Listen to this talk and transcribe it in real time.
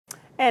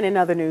And in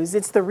other news,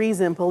 it's the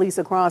reason police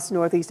across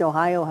Northeast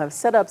Ohio have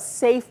set up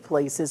safe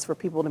places for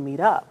people to meet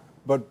up.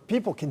 But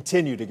people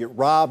continue to get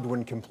robbed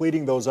when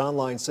completing those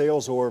online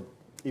sales, or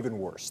even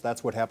worse.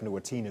 That's what happened to a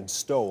teen in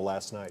Stow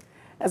last night.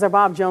 As our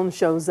Bob Jones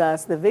shows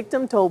us, the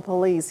victim told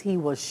police he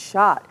was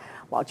shot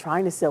while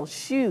trying to sell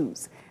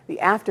shoes. The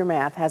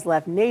aftermath has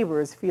left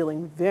neighbors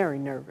feeling very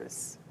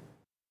nervous.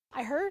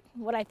 I heard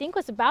what I think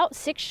was about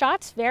 6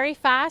 shots, very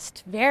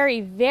fast,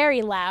 very,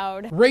 very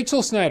loud.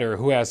 Rachel Snyder,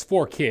 who has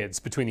 4 kids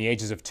between the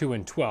ages of 2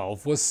 and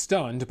 12, was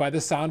stunned by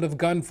the sound of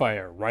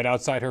gunfire right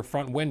outside her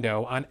front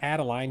window on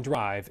Adeline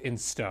Drive in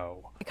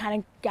Stow. I kind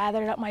of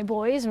gathered up my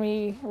boys and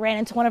we ran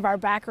into one of our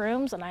back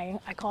rooms, and I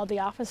called the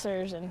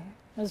officers, and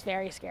it was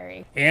very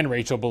scary. And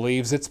Rachel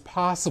believes it's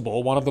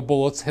possible one of the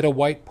bullets hit a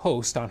white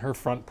post on her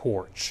front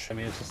porch. I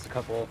mean, it's just a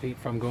couple of feet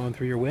from going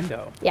through your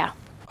window. Yeah.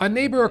 A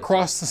neighbor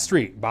across the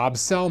street, Bob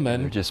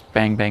Selman, just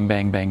bang, bang,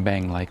 bang, bang,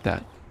 bang like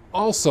that.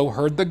 Also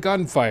heard the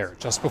gunfire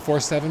just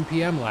before 7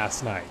 p.m.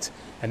 last night,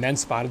 and then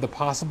spotted the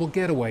possible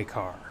getaway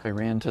car. I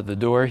ran to the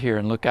door here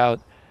and look out,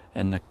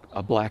 and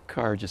a black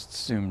car just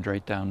zoomed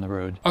right down the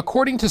road.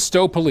 According to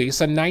Stow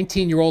Police, a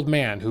 19-year-old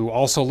man who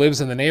also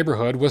lives in the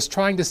neighborhood was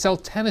trying to sell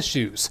tennis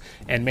shoes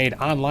and made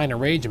online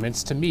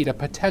arrangements to meet a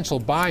potential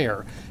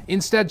buyer.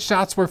 Instead,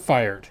 shots were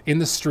fired in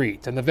the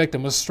street and the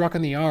victim was struck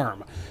in the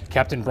arm.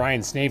 Captain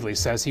Brian Snavely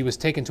says he was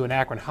taken to an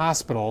Akron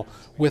hospital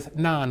with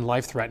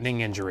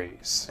non-life-threatening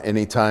injuries.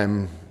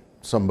 Anytime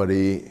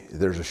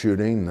there's a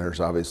shooting, there's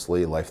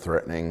obviously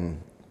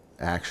life-threatening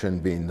action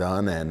being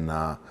done,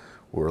 and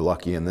we're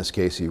lucky in this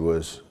case he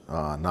was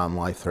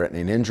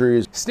non-life-threatening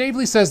injuries.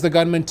 Snavely says the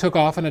gunman took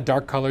off in a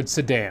dark-colored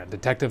sedan.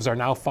 Detectives are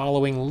now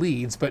following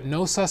leads, but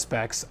no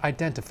suspects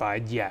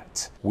identified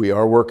yet. We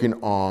are working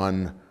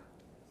on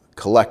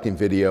collecting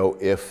video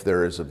if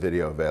there is a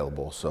video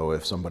available. So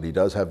if somebody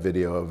does have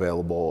video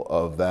available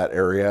of that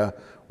area,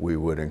 we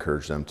would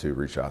encourage them to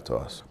reach out to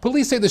us.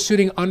 Police say the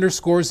shooting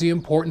underscores the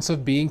importance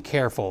of being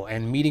careful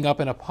and meeting up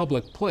in a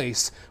public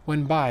place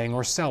when buying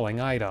or selling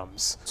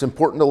items. It's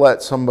important to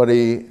let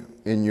somebody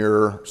in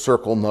your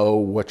circle know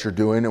what you're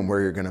doing and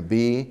where you're going to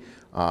be.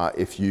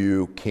 If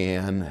you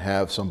can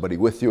have somebody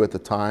with you at the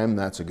time,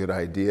 that's a good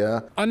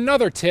idea.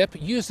 Another tip,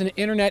 use an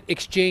internet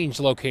exchange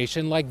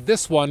location like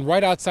this one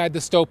right outside the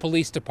Stow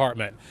Police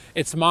Department.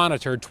 It's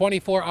monitored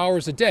 24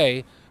 hours a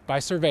day by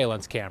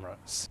surveillance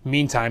cameras.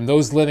 Meantime,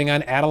 those living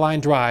on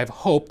Adeline Drive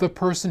hope the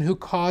person who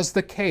caused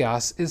the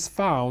chaos is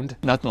found.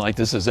 Nothing like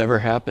this has ever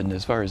happened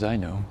as far as I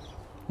know.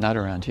 Not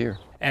around here.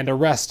 And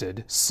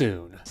arrested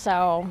soon.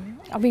 So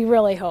we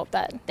really hope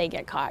that they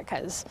get caught,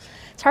 because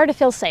it's hard to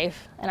feel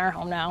safe in our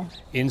home now.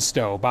 In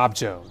Stow, Bob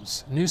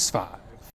Jones, News 5.